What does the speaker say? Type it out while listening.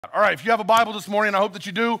All right, if you have a Bible this morning, I hope that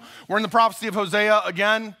you do. We're in the prophecy of Hosea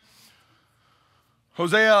again.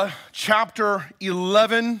 Hosea chapter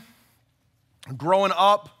 11, growing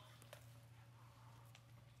up,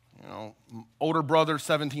 older brother,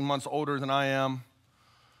 17 months older than I am.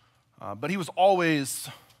 But he was always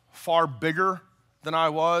far bigger than I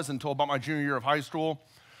was until about my junior year of high school.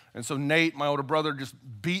 And so Nate, my older brother, just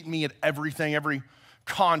beat me at everything, every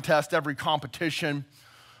contest, every competition,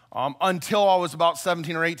 until I was about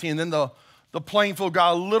 17 or 18. Then the playing field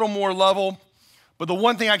got a little more level. But the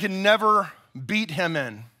one thing I could never beat him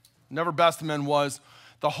in, never best him in, was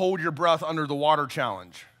the hold your breath under the water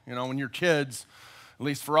challenge. When you're kids, at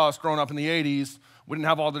least for us growing up in the 80s, we didn't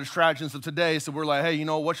have all the distractions of today. So we're like, hey,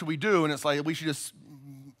 what should we do? And it's like, we should just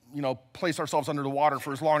place ourselves under the water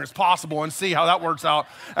for as long as possible and see how that works out.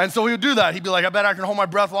 And so he would do that. He'd be like, I bet I can hold my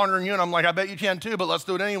breath longer than you. And I'm like, I bet you can too, but let's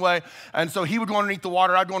do it anyway. And so he would go underneath the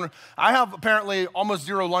water. I'd go under. I have apparently almost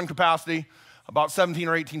zero lung capacity. About 17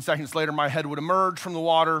 or 18 seconds later, my head would emerge from the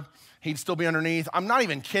water. He'd still be underneath. I'm not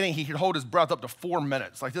even kidding. He could hold his breath up to 4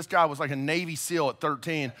 minutes. Like, this guy was like a Navy SEAL at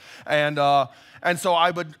 13. And so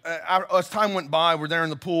I would, as time went by, we're there in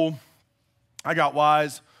the pool. I got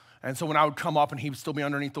wise. And so when I would come up and he would still be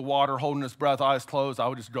underneath the water, holding his breath, eyes closed, I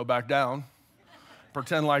would just go back down,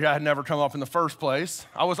 pretend like I had never come up in the first place.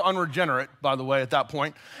 I was unregenerate, by the way, at that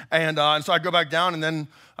point. And so I'd go back down, and then,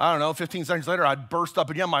 15 seconds later, I'd burst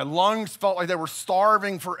up again. My lungs felt like they were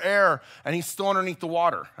starving for air, and he's still underneath the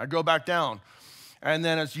water. I'd go back down. And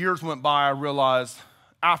then as years went by, I realized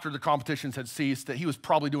after the competitions had ceased that he was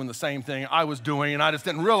probably doing the same thing I was doing, and I just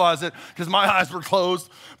didn't realize it because my eyes were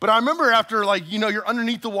closed. But I remember after, you're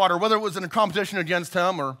underneath the water, whether it was in a competition against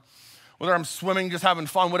him or whether I'm swimming, just having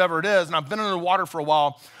fun, whatever it is, and I've been under the water for a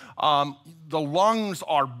while, the lungs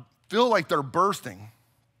feel like they're bursting.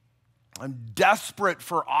 I'm desperate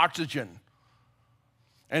for oxygen.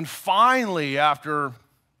 And finally, after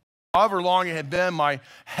however long it had been, my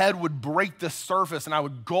head would break the surface and I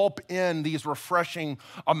would gulp in these refreshing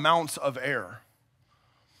amounts of air.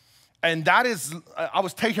 And I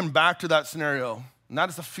was taken back to that scenario. And that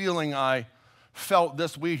is the feeling I felt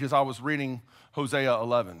this week as I was reading Hosea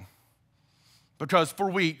 11. Because for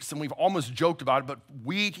weeks, and we've almost joked about it, but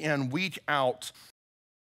week in, week out,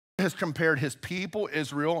 he has compared his people,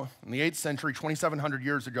 Israel, in the 8th century, 2,700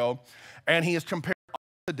 years ago, and he has compared us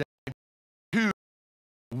today to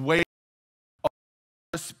way of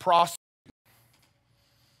this process.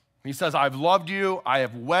 He says, I've loved you, I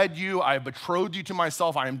have wed you, I have betrothed you to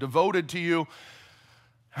myself, I am devoted to you,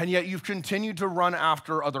 and yet you've continued to run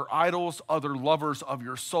after other idols, other lovers of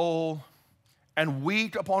your soul. And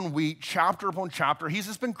week upon week, chapter upon chapter, he's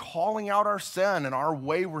just been calling out our sin and our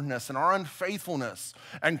waywardness and our unfaithfulness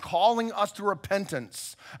and calling us to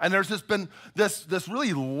repentance. And there's just been this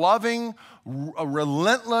really loving,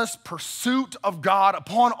 relentless pursuit of God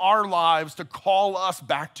upon our lives to call us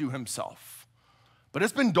back to himself. But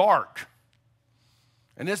it's been dark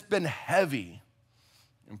and it's been heavy.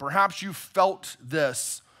 And perhaps you felt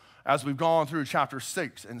this as we've gone through chapter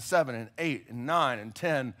 6 and 7 and 8 and 9 and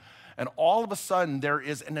 10. And all of a sudden, there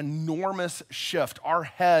is an enormous shift. Our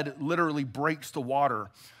head literally breaks the water,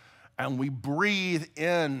 and we breathe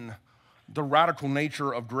in the radical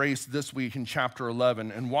nature of grace this week in chapter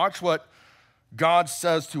 11. And watch what God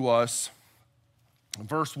says to us in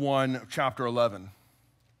verse 1 of chapter 11.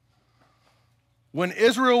 When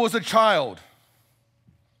Israel was a child,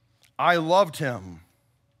 I loved him.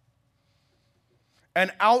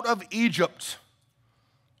 And out of Egypt,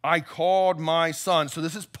 I called my son. So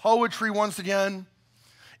this is poetry once again.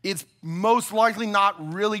 It's most likely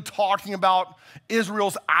not really talking about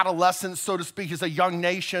Israel's adolescence, so to speak, as a young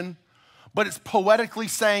nation, but it's poetically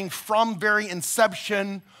saying from very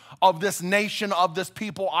inception of this nation, of this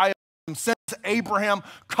people, I have loved them. Since Abraham,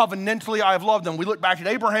 covenantally I have loved them. We look back at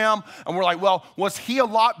Abraham and we're like, well, was he a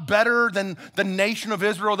lot better than the nation of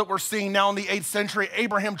Israel that we're seeing now in the 8th century?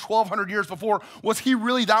 Abraham 1,200 years before, was he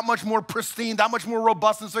really that much more pristine, that much more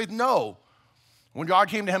robust in his faith? No. When God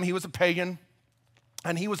came to him, he was a pagan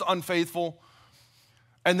and he was unfaithful.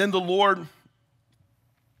 And then the Lord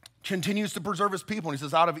continues to preserve his people. And he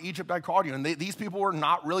says, out of Egypt I called you. And these people were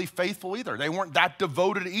not really faithful either. They weren't that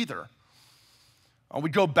devoted either. We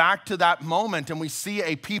go back to that moment and we see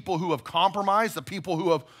a people who have compromised, a people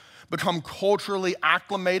who have become culturally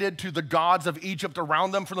acclimated to the gods of Egypt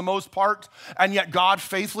around them for the most part. And yet God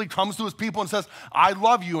faithfully comes to his people and says, I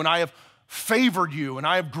love you and I have favored you and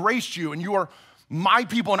I have graced you and you are my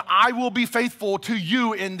people and I will be faithful to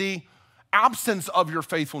you in the absence of your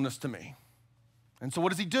faithfulness to me. And so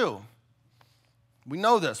what does he do? We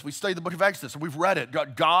know this. We studied the book of Exodus. We've read it.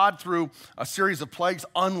 God, through a series of plagues,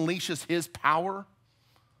 unleashes his power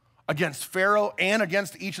against Pharaoh and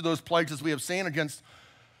against each of those plagues, as we have seen, against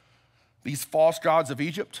these false gods of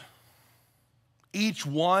Egypt. Each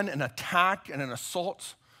one an attack and an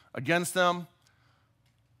assault against them.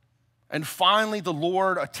 And finally, the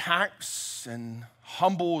Lord attacks and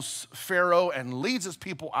humbles Pharaoh and leads his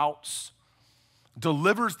people out,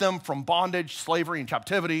 delivers them from bondage, slavery, and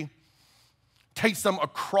captivity, takes them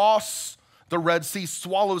across the Red Sea,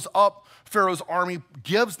 swallows up Pharaoh's army,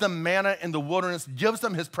 gives them manna in the wilderness, gives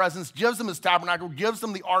them his presence, gives them his tabernacle, gives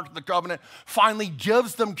them the Ark of the Covenant, finally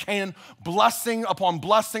gives them Canaan, blessing upon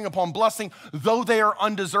blessing upon blessing, though they are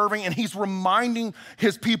undeserving, and he's reminding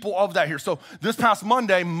his people of that here. So this past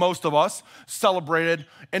Monday, most of us celebrated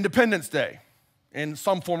Independence Day in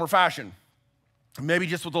some form or fashion. Maybe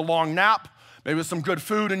just with a long nap, maybe with some good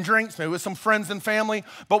food and drinks, maybe with some friends and family,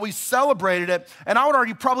 but we celebrated it. And I would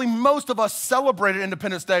argue probably most of us celebrated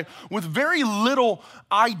Independence Day with very little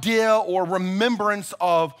idea or remembrance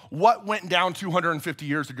of what went down 250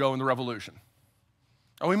 years ago in the Revolution.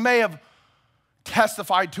 And we may have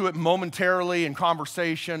testified to it momentarily in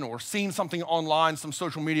conversation or seen something online, some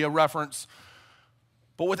social media reference,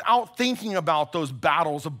 but without thinking about those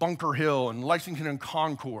battles of Bunker Hill and Lexington and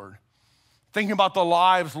Concord, thinking about the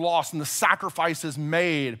lives lost and the sacrifices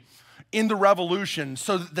made in the Revolution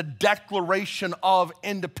so that the Declaration of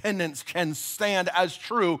Independence can stand as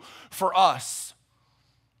true for us.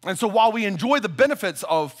 And so while we enjoy the benefits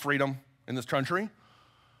of freedom in this country,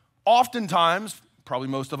 oftentimes, probably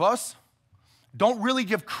most of us, don't really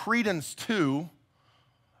give credence to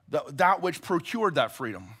that which procured that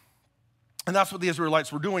freedom. And that's what the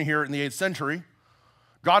Israelites were doing here in the 8th century.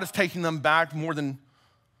 God is taking them back more than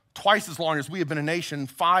twice as long as we have been a nation.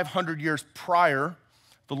 500 years prior,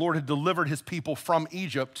 the Lord had delivered his people from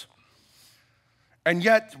Egypt. And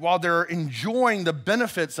yet, while they're enjoying the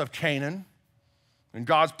benefits of Canaan and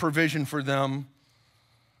God's provision for them,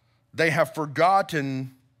 they have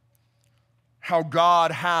forgotten how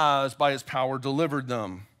God has, by his power, delivered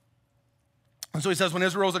them. And so he says, when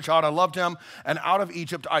Israel was a child, I loved him, and out of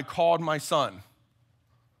Egypt I called my son.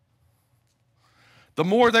 The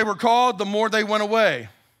more they were called, the more they went away.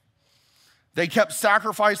 They kept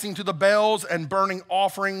sacrificing to the Baals and burning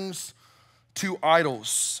offerings to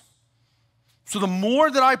idols. So the more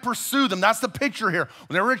that I pursue them, that's the picture here.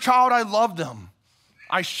 When they were a child, I loved them.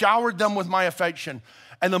 I showered them with my affection.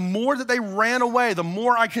 And the more that they ran away, the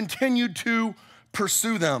more I continued to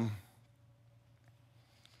pursue them.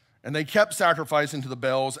 And they kept sacrificing to the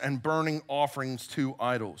Baals and burning offerings to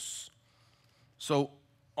idols. So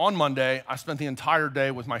on Monday, I spent the entire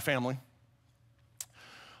day with my family.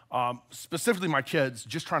 Specifically my kids,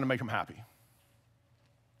 just trying to make them happy.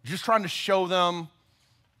 Just trying to show them,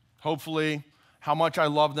 hopefully, how much I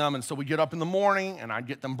love them. And so we get up in the morning and I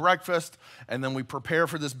get them breakfast and then we prepare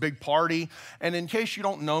for this big party. And in case you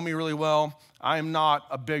don't know me really well, I am not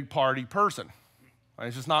a big party person.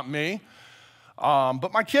 It's just not me.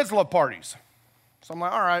 But my kids love parties. So I'm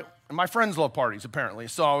like, all right. And my friends love parties, apparently.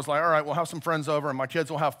 So I was like, all right, we'll have some friends over and my kids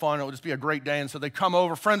will have fun. It'll just be a great day. And so they come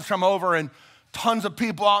over, friends come over, and tons of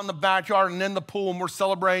people out in the backyard and in the pool, and we're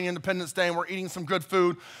celebrating Independence Day, and we're eating some good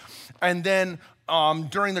food. And then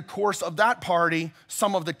during the course of that party,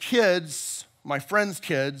 some of the kids, my friends'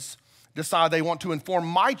 kids, decide they want to inform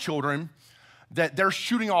my children that they're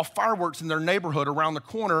shooting off fireworks in their neighborhood around the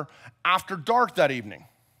corner after dark that evening.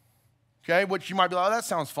 Okay, which you might be like, oh, that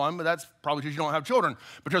sounds fun, but that's probably because you don't have children.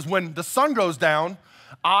 Because when the sun goes down,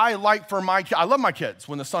 I love my kids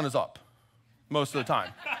when the sun is up, most of the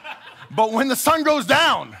time. But when the sun goes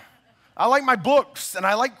down, I like my books, and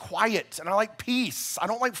I like quiet, and I like peace. I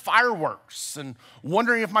don't like fireworks and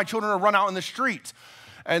wondering if my children will run out in the street.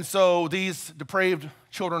 And so these depraved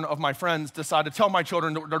children of my friends decide to tell my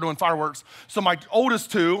children that they're doing fireworks. So my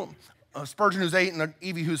oldest two, Spurgeon, who's 8, and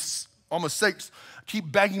Evie, who's almost 6,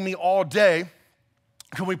 keep begging me all day,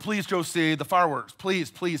 can we please go see the fireworks?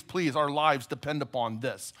 Please, please, please, our lives depend upon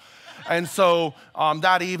this. And so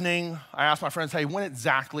that evening, I asked my friends, hey, when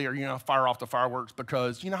exactly are you going to fire off the fireworks?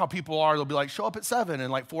 Because you know how people are, they'll be like, show up at 7,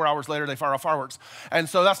 and like 4 hours later, they fire off fireworks. And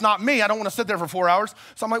so that's not me. I don't want to sit there for 4 hours.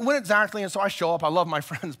 So I'm like, when exactly? And so I show up. I love my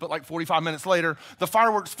friends, but like 45 minutes later, the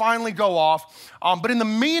fireworks finally go off. But in the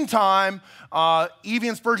meantime, Evie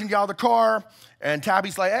and Spurgeon get out of the car, and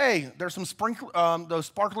Tabby's like, hey, there's some those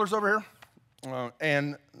sparklers over here.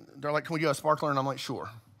 And they're like, can we get a sparkler? And I'm like, sure.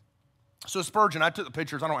 So Spurgeon, I took the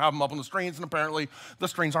pictures. I don't have them up on the screens, and apparently the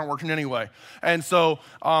screens aren't working anyway. And so,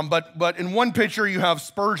 but in one picture you have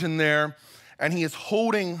Spurgeon there, and he is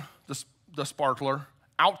holding the sparkler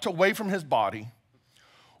out away from his body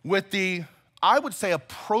with the, I would say,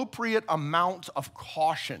 appropriate amount of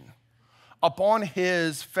caution upon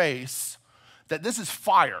his face that this is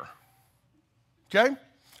fire. okay?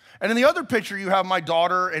 And in the other picture, you have my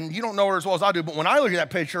daughter, and you don't know her as well as I do, but when I look at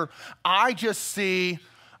that picture, I just see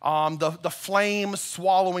the flame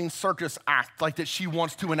swallowing circus act like that she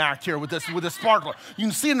wants to enact here with this sparkler. You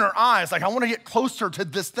can see it in her eyes, like I want to get closer to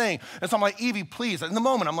this thing. And so I'm like, Evie, please. In the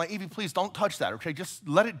moment, I'm like, Evie, please don't touch that, okay? Just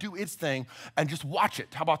let it do its thing and just watch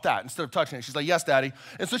it. How about that? Instead of touching it. She's like, yes, Daddy.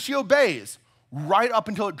 And so she obeys right up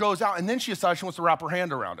until it goes out, and then she decides she wants to wrap her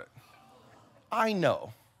hand around it. I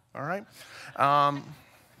know, all right?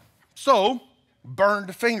 So,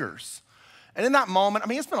 burned fingers. And in that moment, I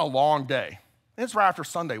mean, it's been a long day. It's right after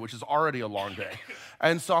Sunday, which is already a long day.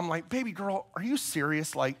 And so I'm like, baby girl, are you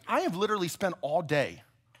serious? Like, I have literally spent all day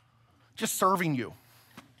just serving you,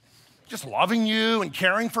 just loving you and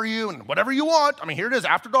caring for you and whatever you want. I mean, here it is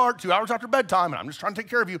after dark, 2 hours after bedtime, and I'm just trying to take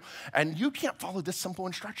care of you. And you can't follow this simple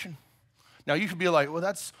instruction. Now, you could be like, well,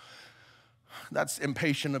 that's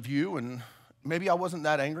impatient of you, and maybe I wasn't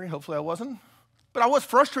that angry. Hopefully I wasn't. But I was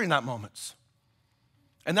frustrated in that moment.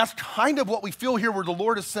 And that's kind of what we feel here where the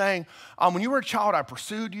Lord is saying, when you were a child, I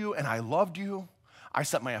pursued you and I loved you. I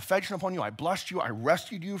set my affection upon you. I blessed you. I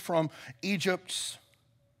rescued you from Egypt.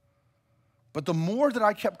 But the more that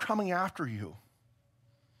I kept coming after you,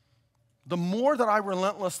 the more that I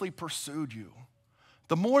relentlessly pursued you,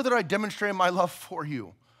 the more that I demonstrated my love for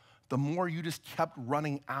you, the more you just kept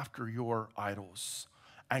running after your idols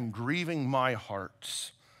and grieving my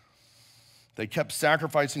heart. They kept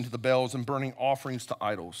sacrificing to the Baals and burning offerings to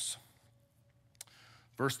idols.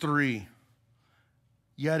 Verse 3,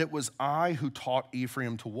 yet it was I who taught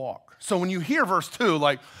Ephraim to walk. So when you hear verse 2,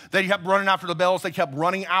 like they kept running after the Baals, they kept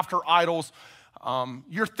running after idols,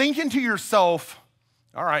 you're thinking to yourself,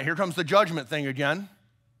 all right, here comes the judgment thing again,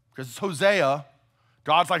 because it's Hosea.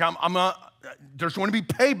 God's like, there's going to be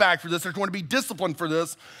payback for this. There's going to be discipline for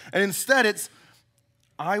this. And instead it's,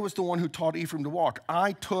 I was the one who taught Ephraim to walk.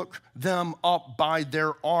 I took them up by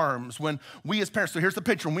their arms. When we as parents, so here's the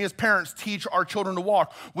picture. When we as parents teach our children to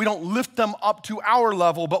walk, we don't lift them up to our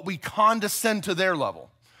level, but we condescend to their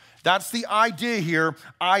level. That's the idea here.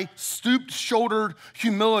 I stooped, shouldered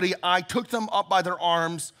humility. I took them up by their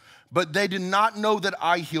arms, but they did not know that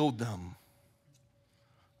I healed them.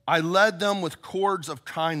 I led them with cords of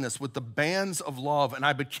kindness, with the bands of love, and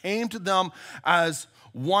I became to them as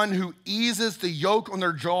one who eases the yoke on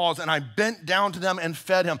their jaws, and I bent down to them and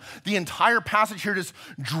fed him. The entire passage here just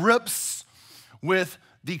drips with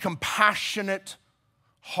the compassionate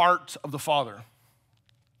heart of the Father.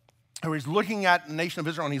 Where he's looking at the nation of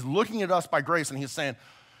Israel, and he's looking at us by grace, and he's saying,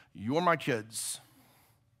 you're my kids,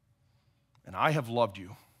 and I have loved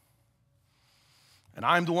you. And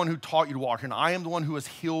I am the one who taught you to walk, and I am the one who has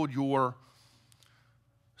healed your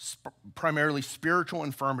primarily spiritual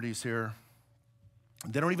infirmities here.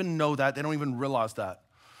 They don't even know that. They don't even realize that.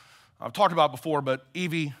 I've talked about it before, but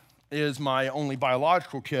Evie is my only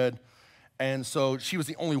biological kid, and so she was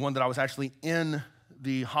the only one that I was actually in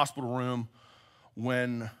the hospital room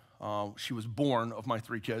when she was born of my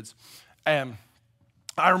 3 kids. And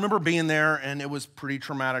I remember being there, and it was a pretty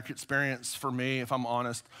traumatic experience for me, if I'm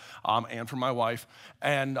honest, and for my wife.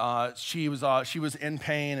 And she was in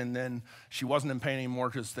pain, and then she wasn't in pain anymore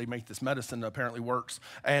because they make this medicine that apparently works.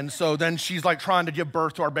 And so then she's like trying to give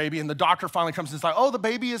birth to our baby, and the doctor finally comes and is like, oh, the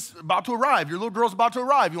baby is about to arrive. Your little girl's about to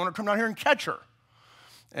arrive. You want to come down here and catch her?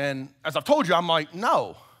 And as I've told you, I'm like,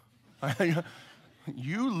 no.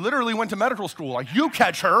 You literally went to medical school. Like, you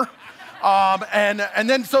catch her. And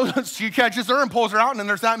then so she catches her and pulls her out, and then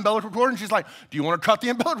there's that umbilical cord, and she's like, do you want to cut the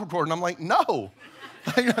umbilical cord? And I'm like, no.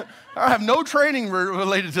 I have no training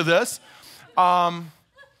related to this. Why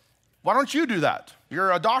don't you do that?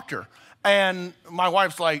 You're a doctor. And my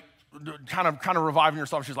wife's like, kind of reviving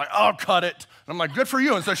herself. She's like, oh, cut it. And I'm like, good for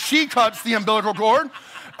you. And so she cuts the umbilical cord.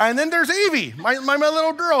 And then there's Evie, my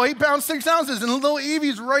little girl, 8 pounds, 6 ounces, and little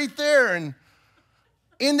Evie's right there. And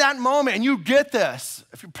in that moment, and you get this,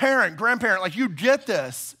 if you're parent, grandparent, like you get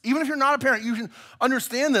this. Even if you're not a parent, you can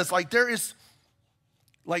understand this. Like there is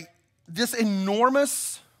like this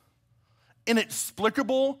enormous,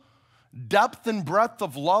 inexplicable depth and breadth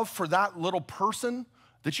of love for that little person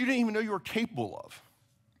that you didn't even know you were capable of.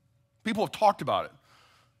 People have talked about it.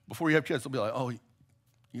 Before you have kids, they'll be like, oh,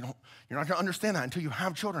 you're not going to understand that until you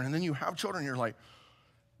have children. And then you have children, and you're like,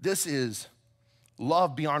 this is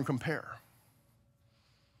love beyond compare.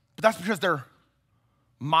 But that's because they're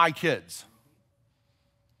my kids.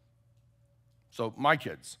 So my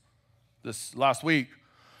kids. This last week,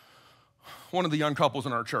 one of the young couples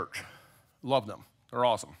in our church, love them. They're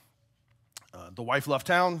awesome. The wife left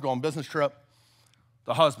town, go on a business trip.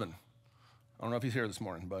 The husband, I don't know if he's here this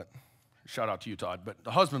morning, but shout out to you, Todd. But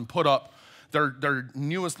the husband put up their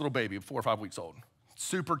newest little baby, 4 or 5 weeks old.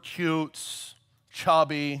 Super cute,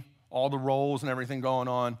 chubby, all the rolls and everything going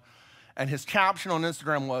on. And his caption on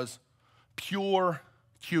Instagram was, pure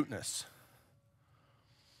cuteness.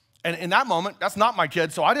 And in that moment, that's not my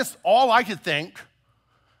kid, so all I could think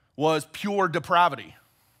was pure depravity.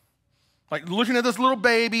 Like looking at this little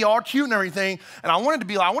baby, all cute and everything, and I wanted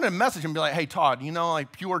to message him and be like, hey, Todd,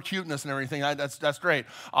 like pure cuteness and everything, that's great.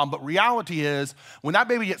 But reality is, when that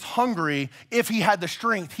baby gets hungry, if he had the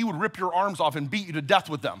strength, he would rip your arms off and beat you to death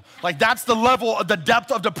with them. Like that's the level of the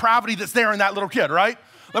depth of depravity that's there in that little kid, right?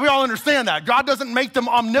 Let me all understand that. God doesn't make them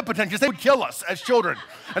omnipotent because they would kill us as children.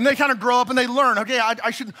 And they kind of grow up and they learn, okay,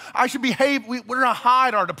 I should behave. We're going to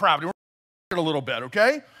hide our depravity. We're going to a little bit,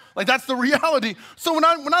 okay? Like that's the reality. So when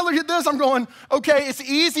I look at this, I'm going, okay, it's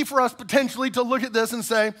easy for us potentially to look at this and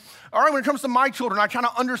say, all right, when it comes to my children, I kind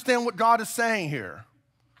of understand what God is saying here.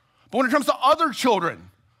 But when it comes to other children,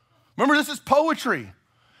 remember this is poetry.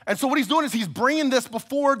 And so what he's doing is he's bringing this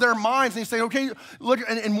before their minds, and he's saying, okay, look,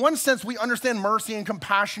 in one sense, we understand mercy and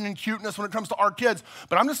compassion and cuteness when it comes to our kids,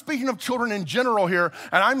 but I'm just speaking of children in general here,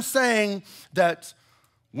 and I'm saying that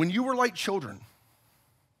when you were like children,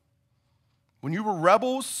 when you were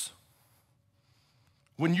rebels,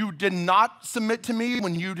 when you did not submit to me,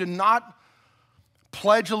 when you did not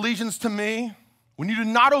pledge allegiance to me, when you did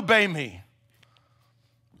not obey me,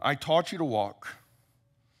 I taught you to walk.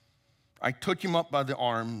 I took him up by the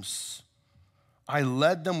arms. I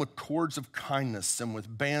led them with cords of kindness and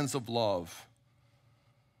with bands of love.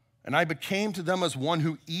 And I became to them as one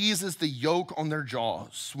who eases the yoke on their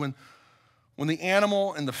jaws. When the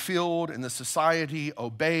animal in the field and the society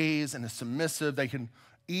obeys and is submissive, they can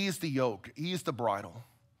ease the yoke, ease the bridle.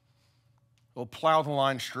 They'll plow the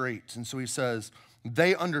line straight. And so he says,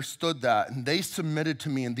 they understood that and they submitted to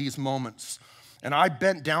me in these moments. And I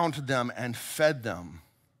bent down to them and fed them.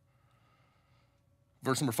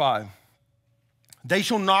 Verse number 5, they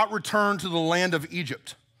shall not return to the land of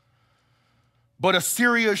Egypt, but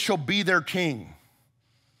Assyria shall be their king.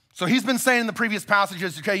 So he's been saying in the previous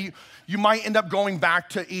passages, okay, you might end up going back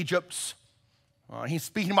to Egypt. He's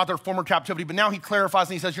speaking about their former captivity, but now he clarifies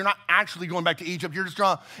and he says, you're not actually going back to Egypt. You're just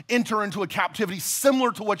going to enter into a captivity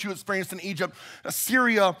similar to what you experienced in Egypt.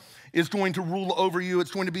 Assyria is going to rule over you. It's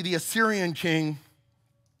going to be the Assyrian king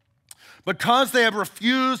because they have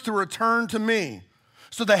refused to return to me.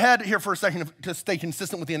 So the head, here for a second, to stay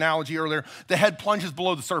consistent with the analogy earlier, the head plunges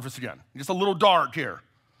below the surface again. Just a little dark here.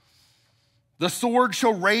 The sword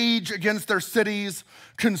shall rage against their cities,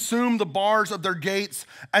 consume the bars of their gates,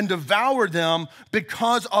 and devour them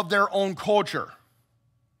because of their own culture.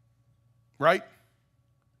 Right?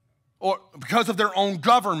 Or because of their own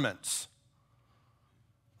governments.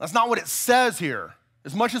 That's not what it says here.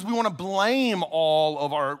 As much as we want to blame all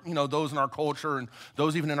of our, those in our culture and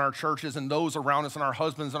those even in our churches and those around us and our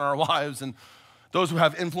husbands and our wives and those who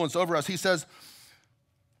have influence over us, he says,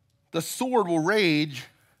 the sword will rage,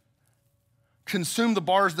 consume the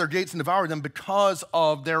bars of their gates and devour them because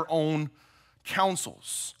of their own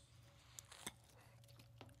counsels.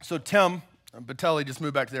 So Tim Batelli just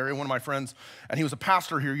moved back to the area, one of my friends, and he was a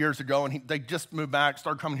pastor here years ago, and they just moved back,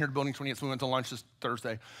 started coming here to Building 28, so we went to lunch this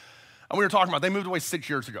Thursday. And we were talking about, they moved away 6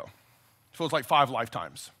 years ago. It feels like 5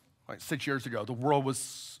 lifetimes. Like 6 years ago, the world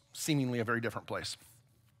was seemingly a very different place.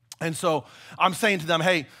 And so I'm saying to them,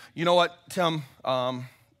 hey, you know what, Tim,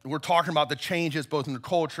 we're talking about the changes both in the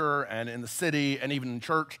culture and in the city and even in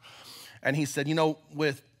church. And he said,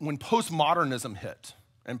 when postmodernism hit,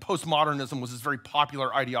 and postmodernism was this very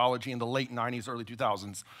popular ideology in the late 90s, early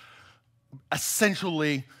 2000s,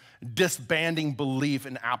 essentially disbanding belief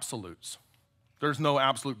in absolutes. There's no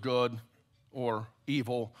absolute good or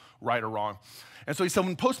evil, right or wrong. And so he said,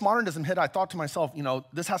 when postmodernism hit, I thought to myself,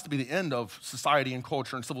 this has to be the end of society and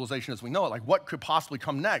culture and civilization as we know it. Like, what could possibly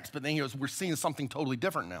come next? But then he goes, we're seeing something totally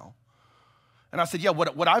different now. And I said, yeah,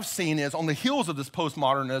 what I've seen is on the heels of this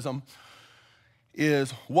postmodernism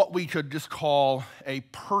is what we could just call a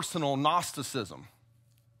personal Gnosticism.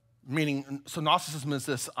 Meaning, so Gnosticism is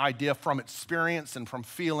this idea from experience and from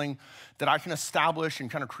feeling that I can establish and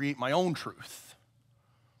kind of create my own truth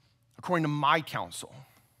according to my counsel.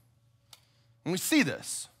 And we see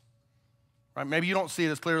this, right? Maybe you don't see it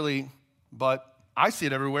as clearly, but I see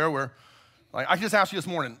it everywhere where, like, I just asked you this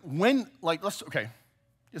morning, just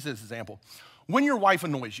this example. When your wife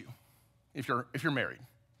annoys you, if you're married.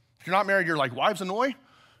 If you're not married, you're like, wives annoy?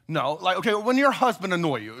 No, when your husband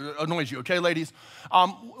annoys you, okay, ladies?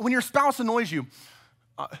 When your spouse annoys you,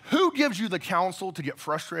 who gives you the counsel to get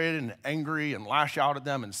frustrated and angry and lash out at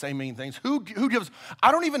them and say mean things? Who gives,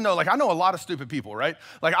 I don't even know, I know a lot of stupid people, right?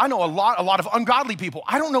 I know a lot of ungodly people.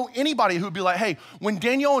 I don't know anybody who'd be like, hey, when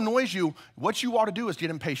Danielle annoys you, what you ought to do is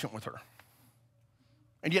get impatient with her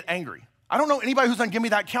and get angry. I don't know anybody who's gonna give me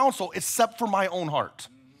that counsel except for my own heart.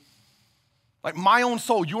 Like my own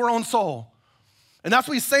soul, your own soul. And that's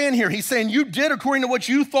what he's saying here. He's saying you did according to what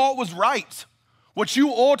you thought was right, what you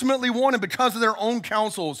ultimately wanted because of their own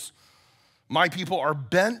counsels. My people are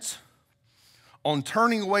bent on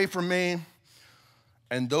turning away from me,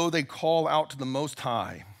 and though they call out to the Most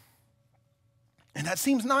High. And that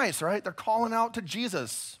seems nice, right? They're calling out to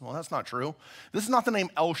Jesus. Well, that's not true. This is not the name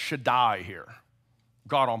El Shaddai here,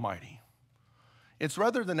 God Almighty. It's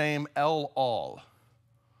rather the name El-Al,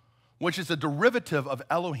 which is a derivative of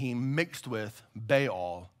Elohim mixed with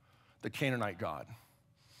Baal, the Canaanite god.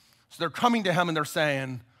 So they're coming to him and they're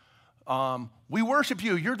saying, we worship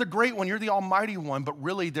you. You're the great one. You're the almighty one. But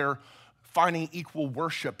really they're finding equal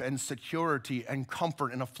worship and security and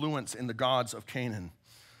comfort and affluence in the gods of Canaan.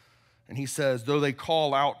 And he says, though they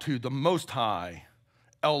call out to the Most High,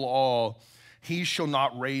 El-Al, he shall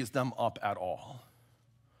not raise them up at all.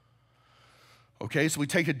 Okay, so we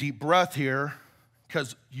take a deep breath here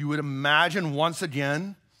because you would imagine once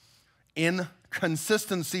again in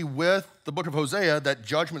consistency with the book of Hosea that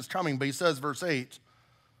judgment's coming. But he says, verse 8,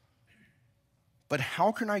 but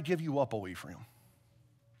how can I give you up, O Ephraim?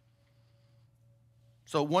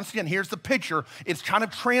 So once again, here's the picture. It's kind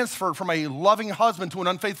of transferred from a loving husband to an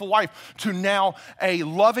unfaithful wife to now a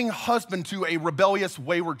loving husband to a rebellious,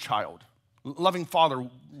 wayward child. Loving father,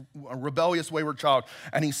 a rebellious, wayward child.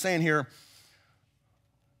 And he's saying here,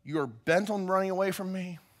 you are bent on running away from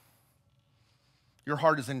me. Your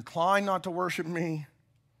heart is inclined not to worship me.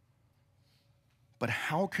 But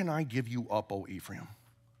how can I give you up, O Ephraim?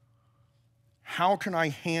 How can I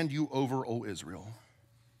hand you over, O Israel?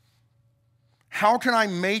 How can I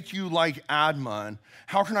make you like Admah?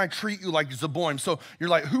 How can I treat you like Zeboim? So you're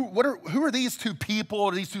like, who are these two people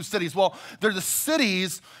or these two cities? Well, they're the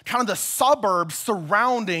cities, kind of the suburbs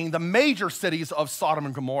surrounding the major cities of Sodom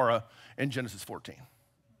and Gomorrah in Genesis 14.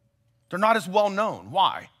 They're not as well known.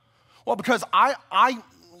 Why? Well, because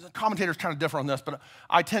commentators kind of differ on this, but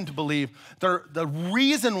I tend to believe the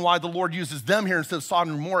reason why the Lord uses them here instead of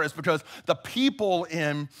Sodom and Gomorrah is because the people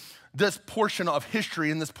in this portion of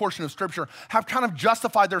history, in this portion of scripture, have kind of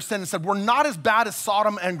justified their sin and said, we're not as bad as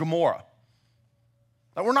Sodom and Gomorrah.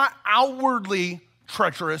 That we're not outwardly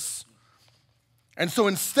treacherous. And so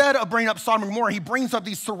instead of bringing up Sodom and Gomorrah, he brings up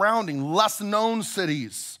these surrounding, less known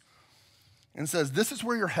cities and says, this is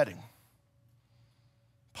where you're heading.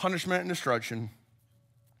 Punishment and destruction.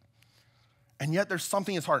 And yet there's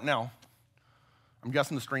something in his heart. Now, I'm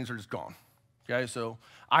guessing the strings are just gone. Okay, so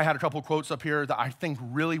I had a couple quotes up here that I think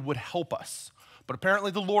really would help us. But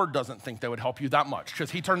apparently the Lord doesn't think they would help you that much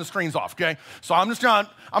because he turned the strings off, okay? So I'm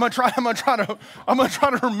gonna try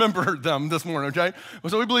to remember them this morning, okay?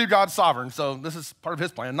 So we believe God's sovereign, so this is part of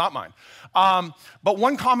his plan, not mine. But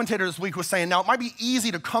one commentator this week was saying, now it might be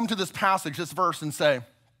easy to come to this passage, this verse, and say,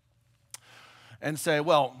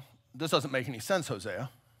 well, this doesn't make any sense, Hosea,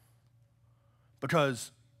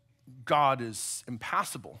 because God is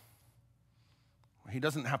impassible. He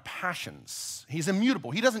doesn't have passions. He's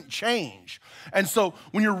immutable. He doesn't change. And so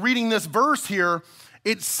when you're reading this verse here,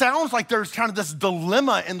 it sounds like there's kind of this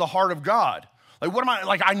dilemma in the heart of God.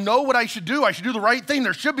 Like, I know what I should do. I should do the right thing.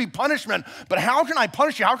 There should be punishment. But how can I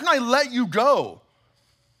punish you? How can I let you go?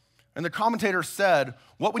 And the commentator said,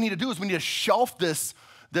 what we need to do is we need to shelf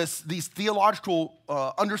these theological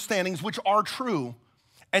understandings, which are true,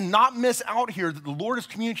 and not miss out here that the Lord is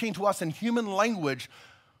communicating to us in human language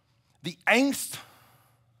the angst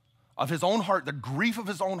of his own heart, the grief of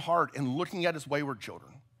his own heart in looking at his wayward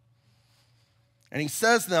children. And he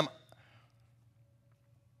says to them,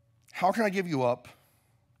 how can I give you up?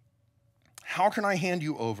 How can I hand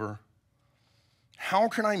you over? How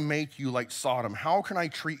can I make you like Sodom? How can I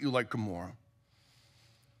treat you like Gomorrah?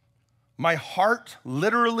 My heart,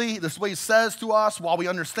 literally, this is what he says to us while we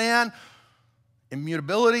understand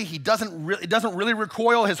immutability. It doesn't really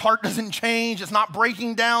recoil. His heart doesn't change. It's not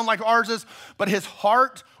breaking down like ours is, but his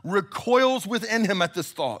heart recoils within him at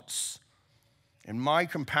this thoughts. And my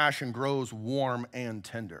compassion grows warm and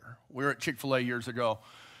tender. We were at Chick-fil-A years ago,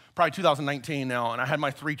 probably 2019 now, and I had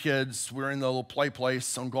my 3 kids. We were in the little play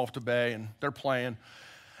place on Gulf to Bay, and they're playing.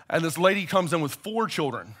 And this lady comes in with 4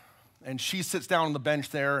 children, and she sits down on the bench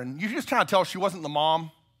there, and you can just kind of tell she wasn't the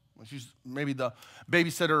mom. She's maybe the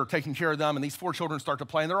babysitter taking care of them, and these 4 children start to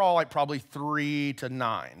play, and they're all like probably 3 to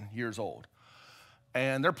 9 years old.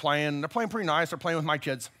 And they're playing pretty nice. They're playing with my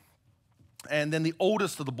kids. And then the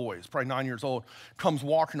oldest of the boys, probably 9 years old, comes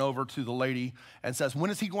walking over to the lady and says, when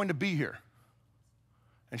is he going to be here?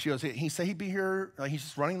 And she goes, he said he'd be here. He's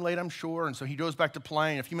just running late, I'm sure. And so he goes back to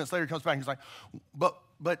playing. A few minutes later, he comes back, and he's like,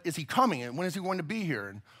 but is he coming? And when is he going to be here?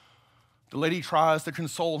 And The lady tries to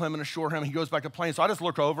console him and assure him. He goes back to playing. So I just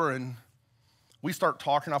look over and we start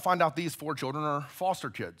talking. I find out these 4 children are foster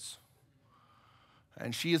kids.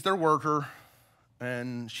 And she is their worker,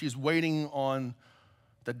 and she's waiting on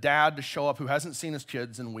the dad to show up who hasn't seen his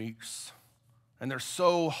kids in weeks. And they're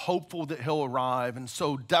so hopeful that he'll arrive and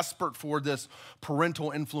so desperate for this parental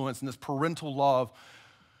influence and this parental love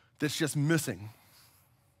that's just missing.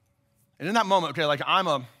 And in that moment, okay, like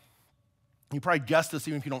you probably guessed this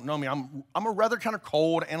even if you don't know me, I'm a rather kind of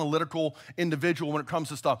cold, analytical individual when it comes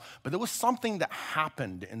to stuff. But there was something that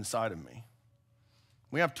happened inside of me.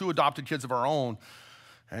 We have 2 adopted kids of our own.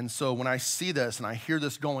 And so when I see this and I hear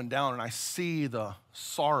this going down and I see the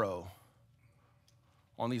sorrow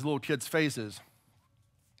on these little kids' faces,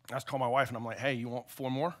 I just call my wife and I'm like, hey, you want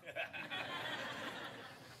 4 more?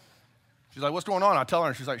 She's like, what's going on? I tell her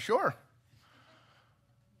and she's like, sure.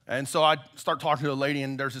 And so I start talking to the lady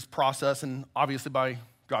and there's this process, and obviously by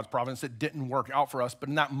God's providence, it didn't work out for us. But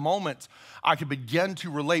in that moment, I could begin to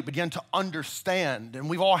relate, begin to understand. And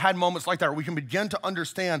we've all had moments like that where we can begin to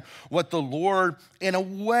understand what the Lord, in a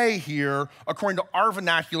way here, according to our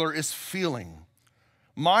vernacular, is feeling.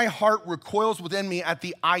 My heart recoils within me at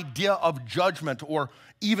the idea of judgment or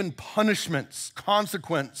even punishments,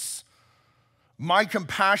 consequence. My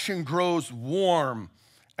compassion grows warm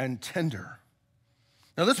and tender.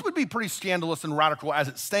 Now, this would be pretty scandalous and radical as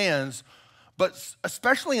it stands, but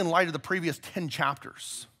especially in light of the previous 10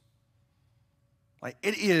 chapters. Like,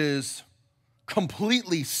 it is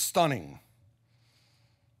completely stunning.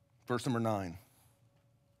 Verse number 9.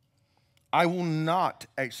 I will not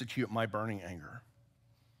execute my burning anger.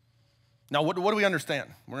 Now, what do we understand?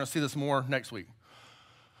 We're going to see this more next week.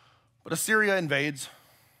 But Assyria invades.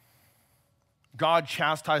 God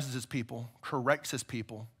chastises his people, corrects his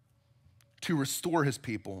people to restore his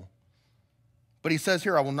people. But he says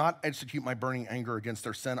here, I will not execute my burning anger against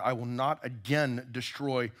their sin. I will not again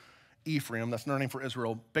destroy Ephraim. That's another name for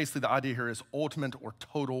Israel. Basically, the idea here is ultimate or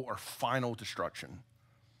total or final destruction.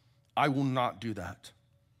 I will not do that.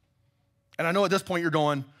 And I know at this point you're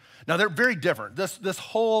going, now they're very different. This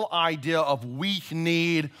whole idea of weak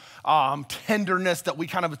need, tenderness that we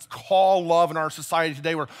kind of call love in our society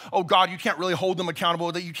today where, oh God, you can't really hold them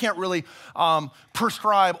accountable, that you can't really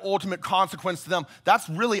prescribe ultimate consequence to them. That's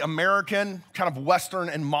really American, kind of Western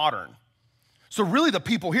and modern. So really the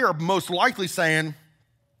people here are most likely saying,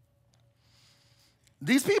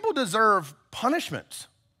 these people deserve punishment.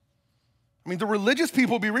 I mean, the religious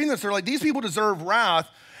people will be reading this, they're like, these people deserve wrath.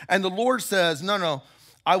 And the Lord says, no,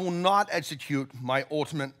 I will not execute my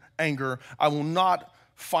ultimate anger. I will not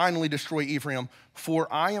finally destroy Ephraim, for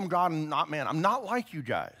I am God and not man. I'm not like you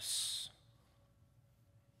guys.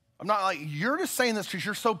 I'm not like, you're just saying this because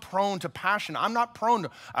you're so prone to passion. I'm not prone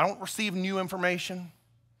to, I don't receive new information.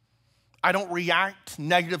 I don't react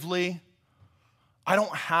negatively. I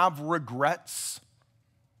don't have regrets.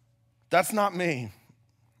 That's not me.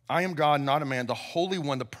 I am God, not a man, the Holy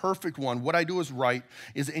One, the perfect one. What I do is right,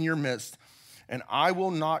 is in your midst, and I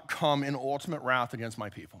will not come in ultimate wrath against my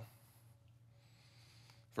people.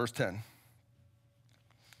 Verse 10.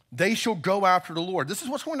 They shall go after the Lord. This is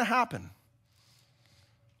what's going to happen.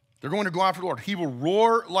 They're going to go after the Lord. He will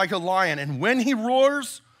roar like a lion, and when he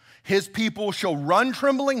roars, his people shall run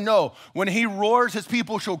trembling. No, when he roars, his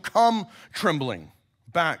people shall come trembling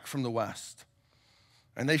back from the west.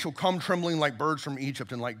 And they shall come trembling like birds from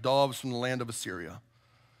Egypt and like doves from the land of Assyria.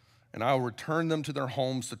 And I will return them to their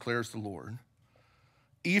homes, declares the Lord.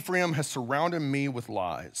 Ephraim has surrounded me with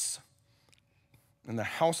lies, and the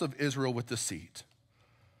house of Israel with deceit.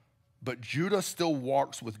 But Judah still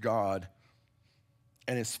walks with God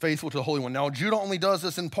and is faithful to the Holy One. Now, Judah only does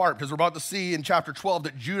this in part because we're about to see in chapter 12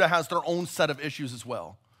 that Judah has their own set of issues as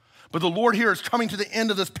well. But the Lord here is coming to the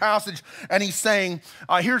end of this passage, and he's saying,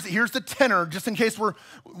 here's the tenor, just in case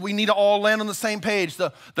we need to all land on the same page.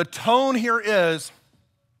 The tone here is,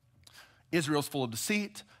 Israel's full of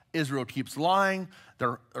deceit. Israel keeps lying.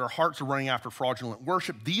 Their hearts are running after fraudulent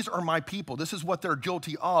worship. These are my people. This is what they're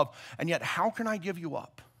guilty of. And yet, how can I give you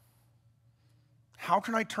up? How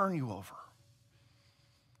can I turn you over?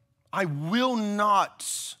 I will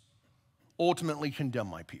not ultimately condemn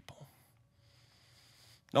my people.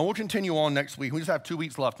 Now, we'll continue on next week. We just have 2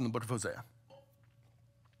 weeks left in the book of Hosea.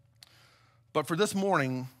 But for this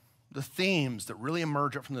morning, the themes that really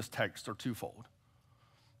emerge up from this text are twofold.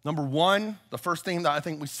 Number one, the first theme that I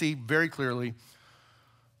think we see very clearly,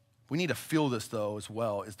 we need to feel this though as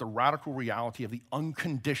well, is the radical reality of the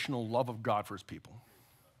unconditional love of God for his people.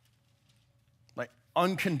 Like,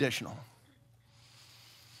 unconditional.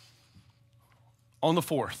 On the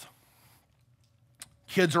fourth,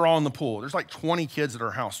 Kids are all in the pool. There's like 20 kids at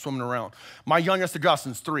our house swimming around. My youngest,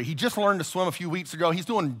 Augustin's 3. He just learned to swim a few weeks ago. He's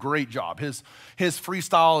doing a great job. His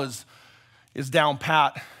freestyle is down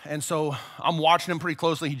pat. And so I'm watching him pretty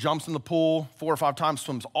closely. He jumps in the pool 4 or 5 times,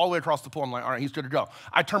 swims all the way across the pool. I'm like, all right, he's good to go.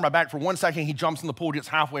 I turn my back for 1 second. He jumps in the pool, gets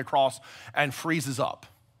halfway across, and freezes up.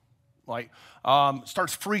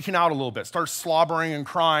 Starts freaking out a little bit, starts slobbering and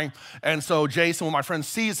crying. And so Jason, when my friend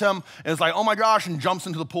sees him, is like, oh my gosh, and jumps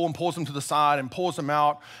into the pool and pulls him to the side and pulls him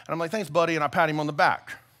out. And I'm like, thanks, buddy, and I pat him on the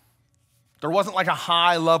back. There wasn't like a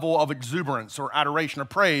high level of exuberance or adoration or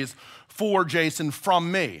praise for Jason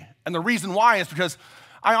from me. And the reason why is because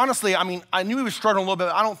I knew he was struggling a little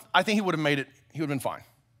bit. I think he would have made it. He would have been fine.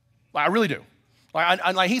 I really do.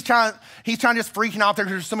 He's trying just freaking out there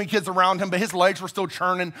because there's so many kids around him, but his legs were still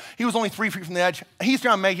churning. He was only 3 feet from the edge. He's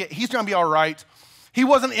gonna make it. He's gonna be all right. He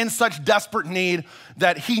wasn't in such desperate need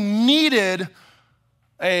that he needed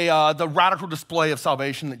the radical display of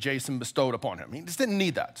salvation that Jason bestowed upon him. He just didn't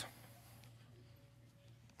need that.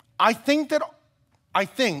 I think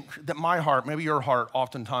that my heart, maybe your heart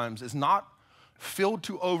oftentimes, is not filled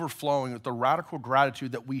to overflowing with the radical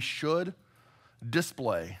gratitude that we should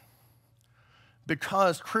display,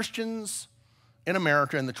 because Christians in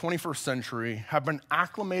America in the 21st century have been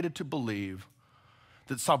acclimated to believe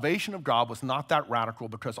that salvation of God was not that radical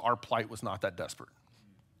because our plight was not that desperate.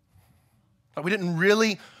 We didn't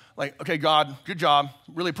really, okay, God, good job.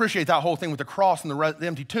 Really appreciate that whole thing with the cross and the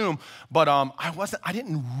empty tomb, but I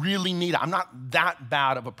didn't really need it. I'm not that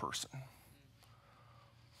bad of a person.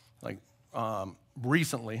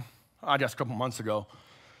 Recently, I guess a couple months ago,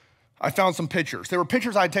 I found some pictures. They were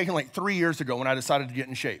pictures I had taken 3 years ago when I decided to get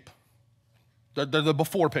in shape. They're the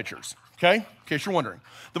before pictures, okay? In case you're wondering.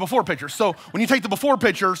 The before pictures. So when you take the before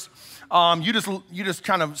pictures, you just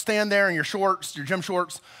kind of stand there in your shorts, your gym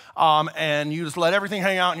shorts, and you just let everything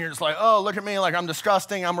hang out, and you're just like, oh, look at me, I'm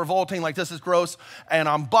disgusting, I'm revolting, this is gross.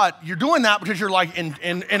 And but you're doing that because you're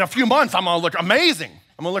in a few months, I'm gonna look amazing.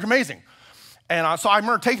 I'm gonna look amazing. And so I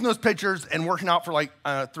remember taking those pictures and working out for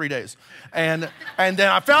 3 days. And then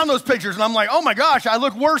I found those pictures and I'm like, oh my gosh, I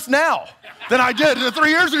look worse now than I did 3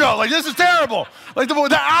 years ago. This is terrible.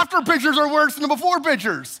 The after pictures are worse than the before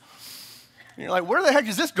pictures. And you're like, where the heck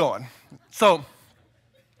is this going? So,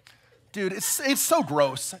 dude, it's so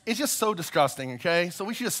gross. It's just so disgusting, okay? So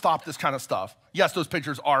we should just stop this kind of stuff. Yes, those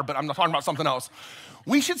pictures are, but I'm not talking about something else.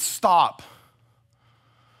 We should stop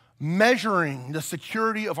measuring the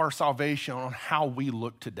security of our salvation on how we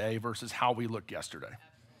look today versus how we looked yesterday.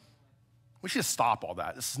 We should stop all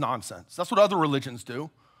that. This is nonsense. That's what other religions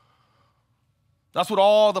do. That's what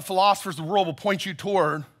all the philosophers of the world will point you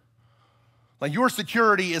toward. Your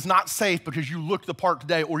security is not safe because you look the part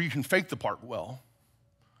today or you can fake the part well.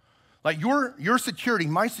 Your security,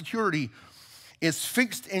 my security, is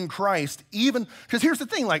fixed in Christ, even, because here's the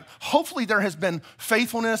thing, hopefully there has been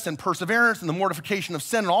faithfulness and perseverance and the mortification of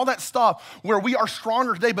sin and all that stuff where we are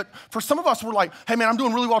stronger today, but for some of us, we're like, hey man, I'm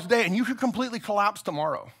doing really well today, and you could completely collapse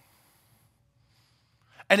tomorrow.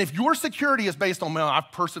 And if your security is based on, man,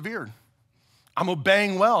 I've persevered, I'm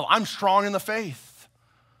obeying well, I'm strong in the faith,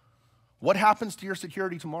 what happens to your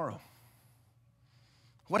security tomorrow?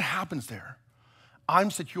 What happens there? I'm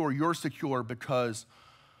secure, you're secure because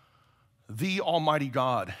the Almighty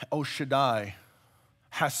God, El Shaddai,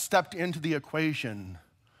 has stepped into the equation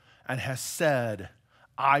and has said,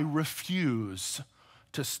 I refuse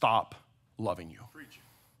to stop loving you.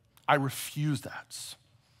 I refuse that.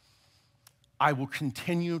 I will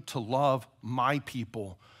continue to love my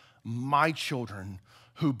people, my children,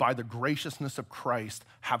 who by the graciousness of Christ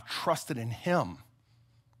have trusted in him.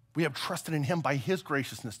 We have trusted in him by his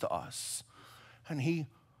graciousness to us. And he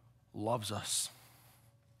loves us.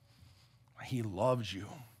 He loves you.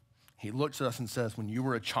 He looks at us and says, when you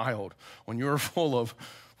were a child, when you were full of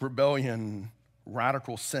rebellion,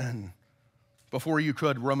 radical sin, before you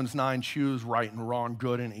could, Romans 9, choose right and wrong,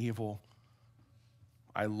 good and evil,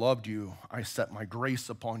 I loved you. I set my grace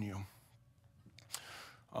upon you.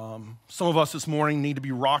 Some of us this morning need to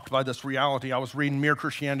be rocked by this reality. I was reading Mere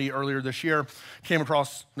Christianity earlier this year, came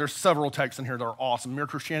across, there's several texts in here that are awesome. Mere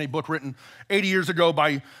Christianity, book written 80 years ago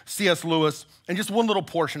by C.S. Lewis, and just one little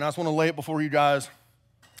portion. I just want to lay it before you guys,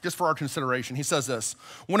 just for our consideration. He says this: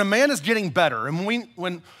 when a man is getting better, and when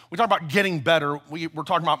we talk about getting better, we're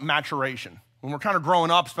talking about maturation. When we're kind of growing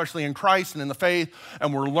up, especially in Christ and in the faith,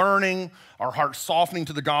 and we're learning, our hearts softening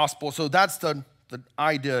to the gospel. So that's the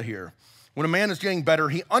idea here. When a man is getting better,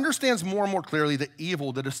 he understands more and more clearly the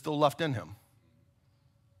evil that is still left in him.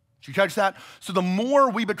 Did you catch that? So the more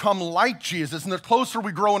we become like Jesus and the closer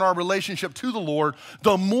we grow in our relationship to the Lord,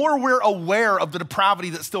 the more we're aware of the depravity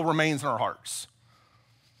that still remains in our hearts.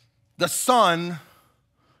 The sun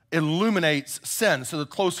illuminates sin. So the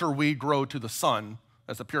closer we grow to the sun,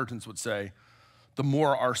 as the Puritans would say, the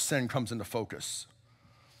more our sin comes into focus.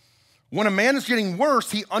 When a man is getting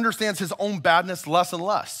worse, he understands his own badness less and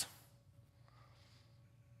less.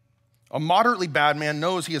 A moderately bad man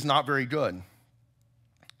knows he is not very good,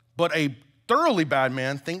 but a thoroughly bad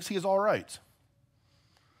man thinks he is all right.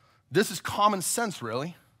 This is common sense,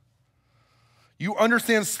 really. You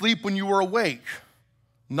understand sleep when you were awake,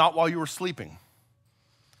 not while you were sleeping.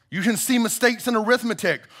 You can see mistakes in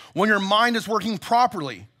arithmetic when your mind is working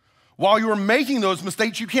properly. While you are making those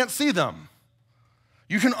mistakes, you can't see them.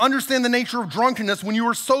 You can understand the nature of drunkenness when you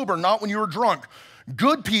were sober, not when you were drunk.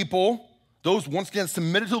 Good people, those once again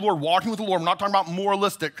submitted to the Lord, walking with the Lord, we're not talking about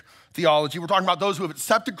moralistic theology, we're talking about those who have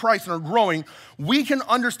accepted Christ and are growing. We can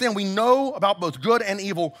understand, we know about both good and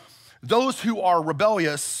evil. Those who are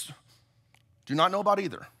rebellious do not know about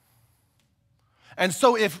either. And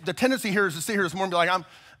so if the tendency here is to sit here this morning and be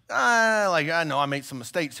like, I know I made some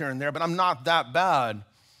mistakes here and there, but I'm not that bad.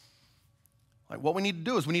 Like, what we need to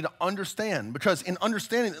do is we need to understand, because in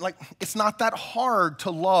understanding, like, it's not that hard to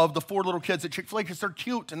love the 4 little kids at Chick-fil-A because they're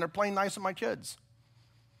cute and they're playing nice with my kids.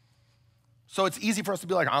 So it's easy for us to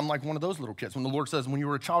be like, I'm like one of those little kids. When the Lord says, when you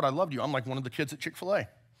were a child, I loved you, I'm like one of the kids at Chick-fil-A.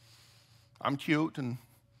 I'm cute and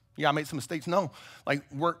yeah, I made some mistakes. No, like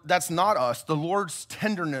that's not us. The Lord's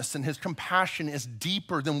tenderness and his compassion is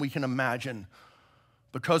deeper than we can imagine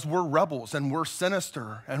because we're rebels and we're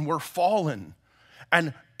sinister and we're fallen.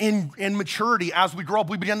 And in maturity, as we grow up,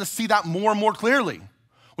 we begin to see that more and more clearly.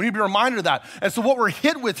 We need to be reminded of that. And so what we're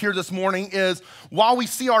hit with here this morning is, while we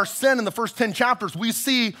see our sin in the first 10 chapters, we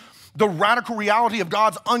see the radical reality of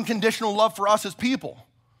God's unconditional love for us as people.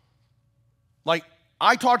 Like,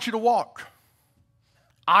 I taught you to walk.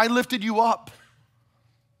 I lifted you up.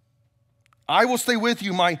 I will stay with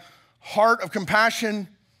you. My heart of compassion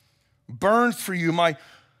burns for you. My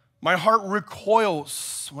heart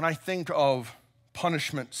recoils when I think of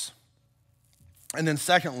punishments. And then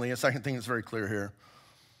secondly, a second thing that's very clear here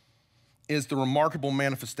is the remarkable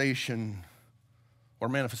manifestation or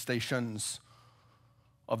manifestations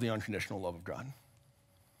of the unconditional love of God.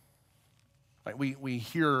 Like we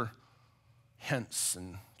hear hints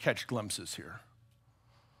and catch glimpses here.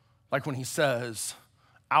 Like when he says,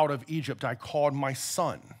 out of Egypt I called my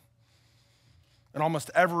son. And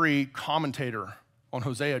almost every commentator on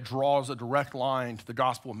Hosea draws a direct line to the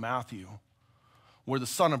Gospel of Matthew, where the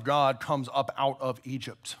Son of God comes up out of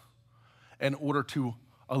Egypt in order to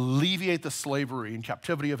alleviate the slavery and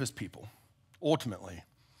captivity of his people, ultimately,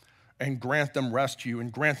 and grant them rescue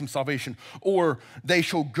and grant them salvation. Or they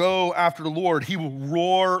shall go after the Lord. He will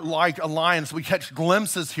roar like a lion. So we catch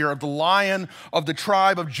glimpses here of the Lion of the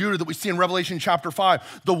tribe of Judah that we see in Revelation chapter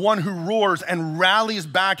 5, the one who roars and rallies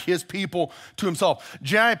back his people to himself.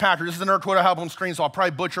 J.I. Packer, this is another quote I have on screen, so I'll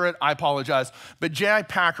probably butcher it. I apologize. But J.I.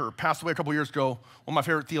 Packer passed away a couple years ago. One of my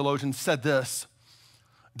favorite theologians said this: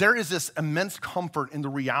 there is this immense comfort in the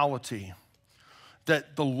reality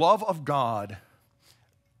that the love of God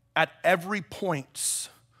at every point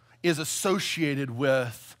is associated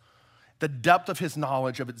with the depth of his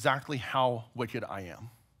knowledge of exactly how wicked I am.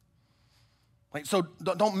 Like, so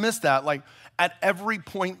don't miss that. Like, at every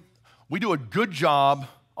point, we do a good job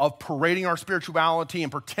of parading our spirituality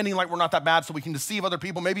and pretending like we're not that bad so we can deceive other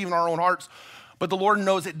people, maybe even our own hearts. But the Lord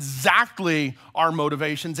knows exactly our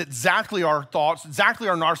motivations, exactly our thoughts, exactly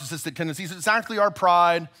our narcissistic tendencies, exactly our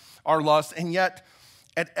pride, our lust, and yet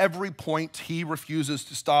at every point, he refuses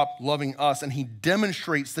to stop loving us, and he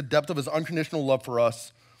demonstrates the depth of his unconditional love for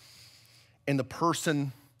us in the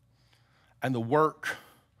person and the work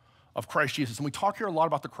of Christ Jesus. And we talk here a lot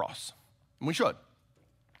about the cross, and we should.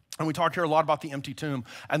 And we talk here a lot about the empty tomb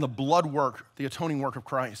and the blood work, the atoning work of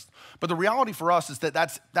Christ. But the reality for us is that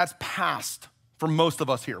that's past for most of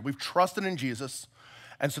us here. We've trusted in Jesus,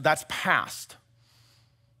 and so that's past.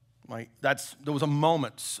 Like there was a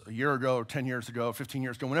moment a year ago, or 10 years ago, 15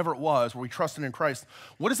 years ago, whenever it was, where we trusted in Christ.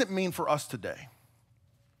 What does it mean for us today?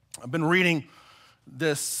 I've been reading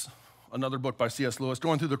another book by C.S. Lewis,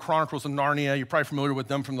 going through the Chronicles of Narnia. You're probably familiar with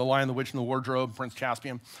them from The Lion, the Witch, and the Wardrobe, Prince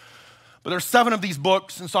Caspian. But there's 7 of these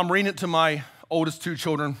books, and so I'm reading it to my oldest 2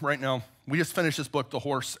 children right now. We just finished this book, The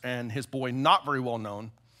Horse and His Boy, not very well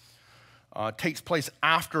known. Takes place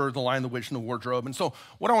after The Lion, the Witch, and the Wardrobe. And so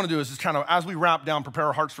what I want to do is just kind of, as we wrap down, prepare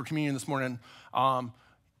our hearts for communion this morning,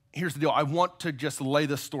 here's the deal. I want to just lay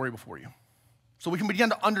this story before you so we can begin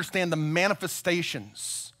to understand the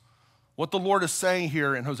manifestations, what the Lord is saying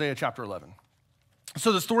here in Hosea chapter 11.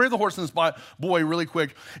 So the story of the horse and his boy, really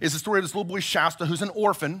quick, is the story of this little boy Shasta, who's an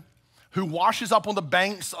orphan, who washes up on the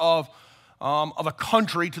banks of of a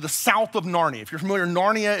country to the south of Narnia. If you're familiar,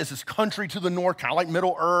 Narnia is this country to the north, kind of like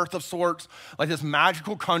Middle Earth of sorts, like this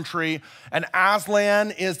magical country. And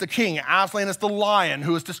Aslan is the king. Aslan is the lion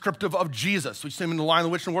who is descriptive of Jesus. We see him in The Lion, the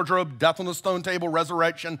Witch, and the Wardrobe, death on the stone table,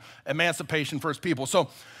 resurrection, emancipation for his people. So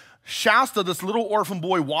Shasta, this little orphan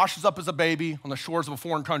boy, washes up as a baby on the shores of a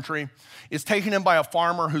foreign country, is taken in by a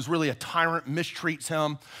farmer who's really a tyrant, mistreats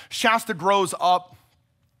him. Shasta grows up,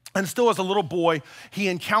 and still as a little boy, he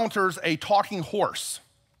encounters a talking horse,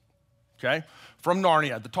 okay, from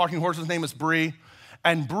Narnia. The talking horse's name is Bree.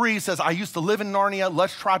 And Bree says, I used to live in Narnia.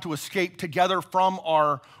 Let's try to escape together from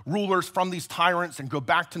our rulers, from these tyrants, and go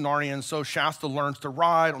back to Narnia. And so Shasta learns to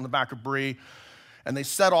ride on the back of Bree, and they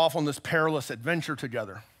set off on this perilous adventure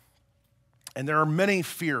together. And there are many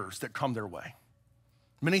fears that come their way,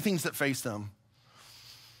 many things that face them.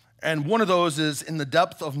 And one of those is in the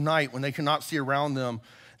depth of night when they cannot see around them,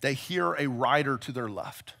 they hear a rider to their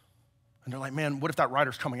left. And they're like, man, what if that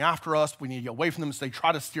rider's coming after us? We need to get away from them. So they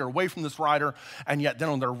try to steer away from this rider. And yet then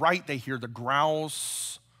on their right, they hear the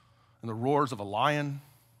growls and the roars of a lion.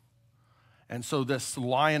 And so this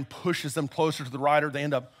lion pushes them closer to the rider. They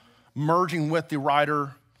end up merging with the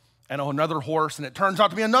rider and another horse. And it turns out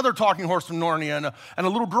to be another talking horse from Narnia and a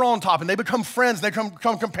little girl on top. And they become friends. They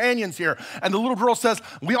become companions here. And the little girl says,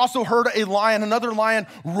 we also heard a lion, another lion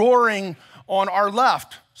roaring on our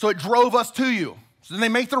left. So it drove us to you. So then they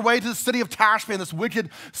make their way to the city of Tashbaan, this wicked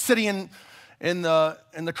city in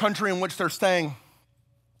the country in which they're staying.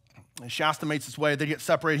 And Shasta makes his way. They get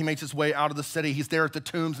separated. He makes his way out of the city. He's there at the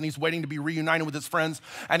tombs, and he's waiting to be reunited with his friends.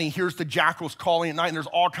 And he hears the jackals calling at night, and there's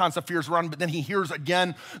all kinds of fears around him. But then he hears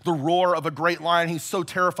again the roar of a great lion. He's so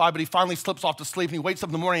terrified, but he finally slips off to sleep, and he wakes up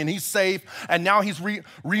in the morning, and he's safe. And now he's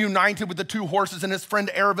reunited with the two horses and his friend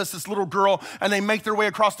Erebus, this little girl, and they make their way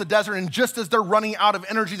across the desert. And just as they're running out of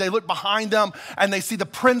energy, they look behind them, and they see the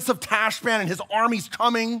prince of Tashbaan and his armies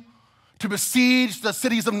coming to besiege the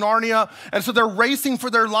cities of Narnia. And so they're racing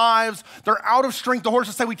for their lives. They're out of strength. The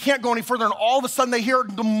horses say, we can't go any further. And all of a sudden they hear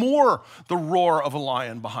the roar of a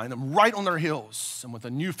lion behind them, right on their heels. And with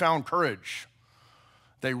a newfound courage,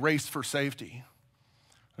 they race for safety.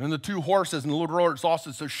 And then the two horses and the little girl are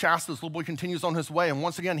exhausted. So Shasta, this little boy, continues on his way. And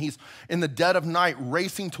once again, he's in the dead of night,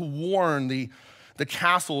 racing to warn the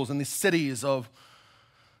castles and the cities of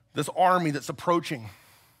this army that's approaching.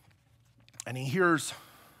 And he hears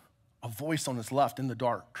a voice on his left in the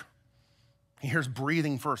dark. He hears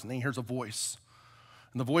breathing first, and then he hears a voice.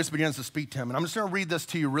 And the voice begins to speak to him. And I'm just going to read this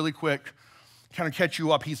to you really quick, kind of catch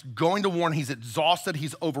you up. He's going to warn. He's exhausted.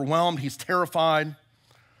 He's overwhelmed. He's terrified.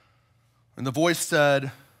 And the voice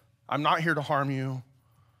said, I'm not here to harm you.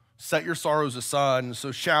 Set your sorrows aside. And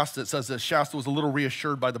so Shasta, it says this, Shasta was a little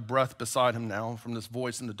reassured by the breath beside him now from this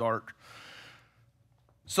voice in the dark.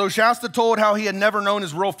 So Shasta told how he had never known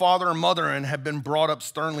his real father and mother and had been brought up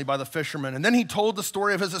sternly by the fishermen. And then he told the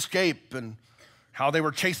story of his escape and how they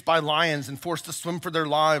were chased by lions and forced to swim for their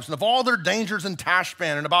lives, and of all their dangers in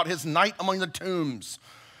Tashbaan, and about his night among the tombs,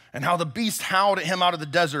 and how the beast howled at him out of the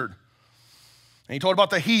desert. And he told about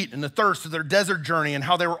the heat and the thirst of their desert journey, and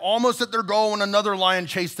how they were almost at their goal when another lion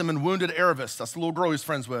chased them and wounded Erebus, that's the little girl he's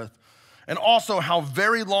friends with. And also how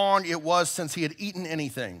very long it was since he had eaten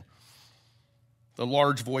anything. The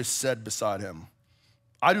large voice said beside him,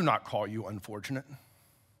 I do not call you unfortunate.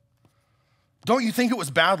 Don't you think it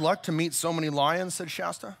was bad luck to meet so many lions, said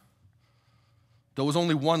Shasta. There was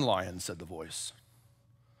only one lion, said the voice.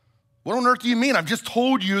 What on earth do you mean? I've just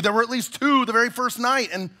told you there were at least two the very first night,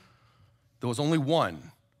 and there was only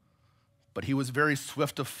one, but he was very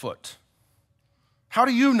swift of foot. How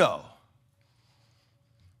do you know?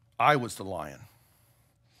 I was the lion.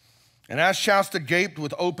 And as Shasta gaped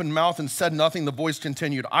with open mouth and said nothing, the voice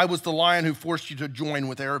continued, I was the lion who forced you to join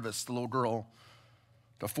with Erebus, the little girl,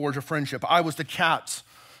 to forge a friendship. I was the cat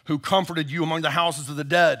who comforted you among the houses of the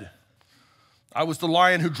dead. I was the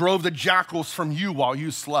lion who drove the jackals from you while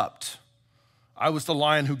you slept. I was the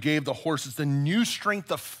lion who gave the horses the new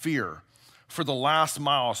strength of fear for the last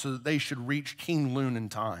mile so that they should reach King Loon in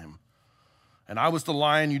time. And I was the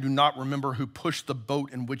lion you do not remember who pushed the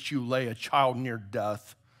boat in which you lay, a child near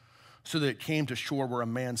death, so that it came to shore where a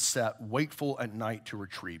man sat, wakeful at night to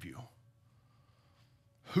retrieve you.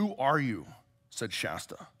 Who are you? Said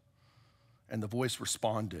Shasta. And the voice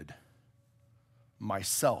responded,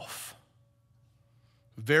 myself.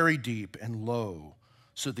 Very deep and low,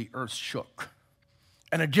 so the earth shook.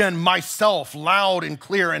 And again, myself, loud and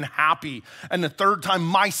clear and happy. And the third time,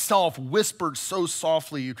 myself, whispered so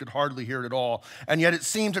softly you could hardly hear it at all. And yet it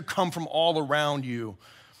seemed to come from all around you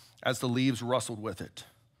as the leaves rustled with it.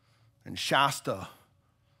 And Shasta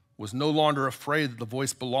was no longer afraid that the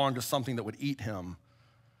voice belonged to something that would eat him.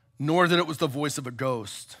 nor that it was the voice of a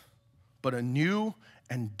ghost, but a new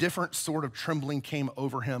and different sort of trembling came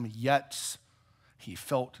over him, yet he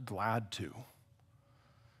felt glad to.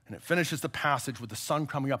 And it finishes the passage with the sun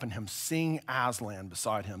coming up and him seeing Aslan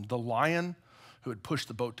beside him, the lion who had pushed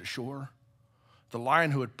the boat to shore, the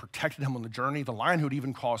lion who had protected him on the journey, the lion who had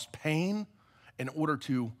even caused pain in order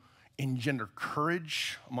to engender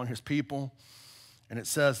courage among his people. And it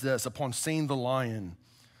says this, upon seeing the lion,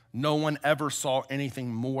 no one ever saw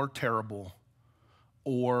anything more terrible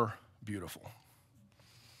or beautiful.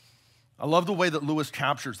 I love the way that Lewis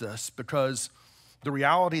captures this, because the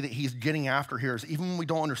reality that he's getting after here is even when we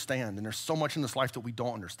don't understand, and there's so much in this life that we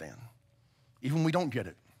don't understand, even when we don't get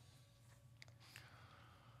it,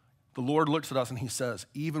 the Lord looks at us and he says,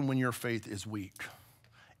 even when your faith is weak,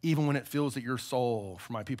 even when it feels that your soul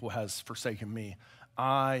for my people has forsaken me,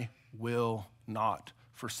 I will not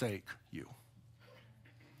forsake you.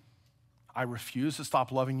 I refuse to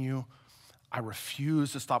stop loving you. I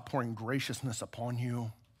refuse to stop pouring graciousness upon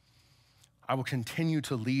you. I will continue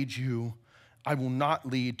to lead you. I will not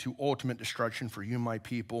lead to ultimate destruction for you, my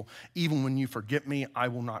people. Even when you forget me, I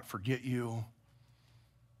will not forget you.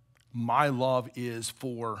 My love is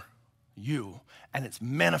for you. And it's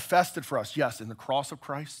manifested for us, yes, in the cross of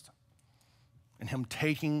Christ, in him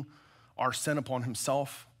taking our sin upon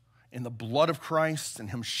himself, in the blood of Christ,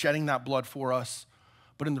 and him shedding that blood for us,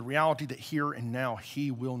 but in the reality that here and now,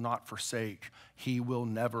 he will not forsake. He will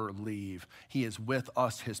never leave. He is with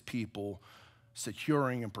us, his people,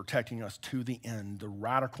 securing and protecting us to the end, the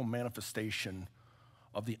radical manifestation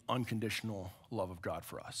of the unconditional love of God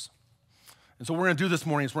for us. And so what we're going to do this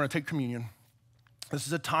morning is we're going to take communion. This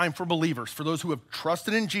is a time for believers, for those who have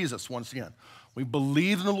trusted in Jesus once again. We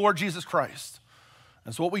believe in the Lord Jesus Christ.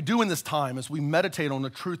 And so what we do in this time is we meditate on the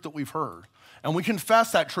truth that we've heard. And we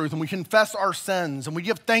confess that truth, and we confess our sins, and we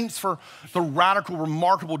give thanks for the radical,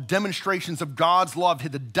 remarkable demonstrations of God's love,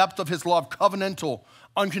 the depth of his love, covenantal,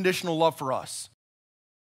 unconditional love for us.